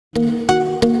So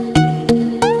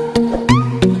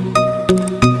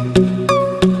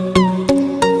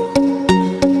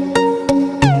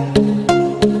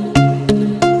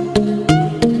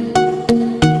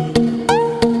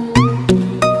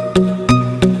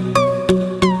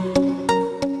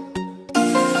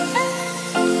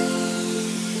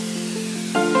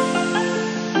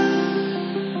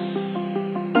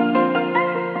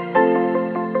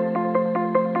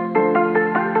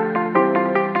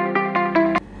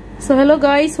hello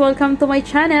guys, welcome to my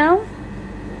channel,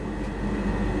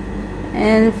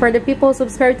 and for the people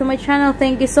subscribed to my channel,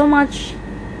 thank you so much.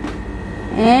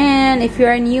 And if you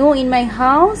are new in my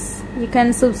house, you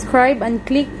can subscribe and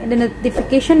click the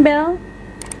notification bell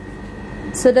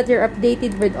so that you're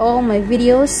updated with all my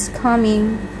videos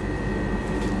coming.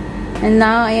 And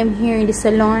now I am here in the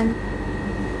salon.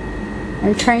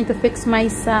 I'm trying to fix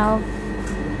myself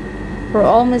for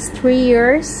almost 3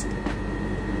 years.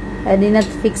 I did not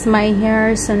fix my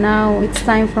hair, so now it's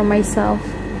time for myself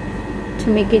to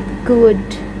make it good.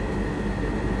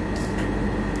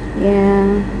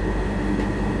 Yeah,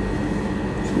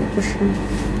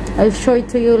 I'll show it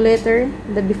to you later,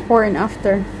 the before and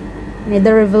after, and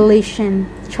the revelation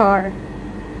char.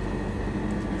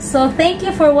 So thank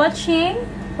you for watching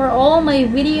for all my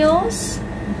videos,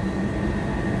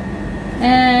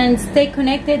 and stay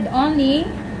connected only.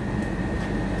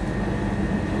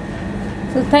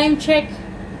 So time check,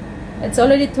 it's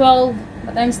already 12,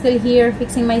 but I'm still here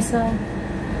fixing myself.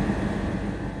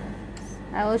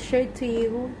 I will show it to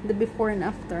you the before and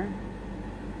after,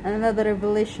 and another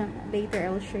revelation later I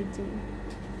will show it to you.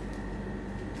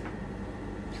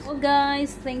 Well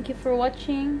guys, thank you for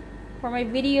watching for my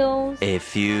videos. A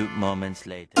few moments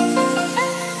later.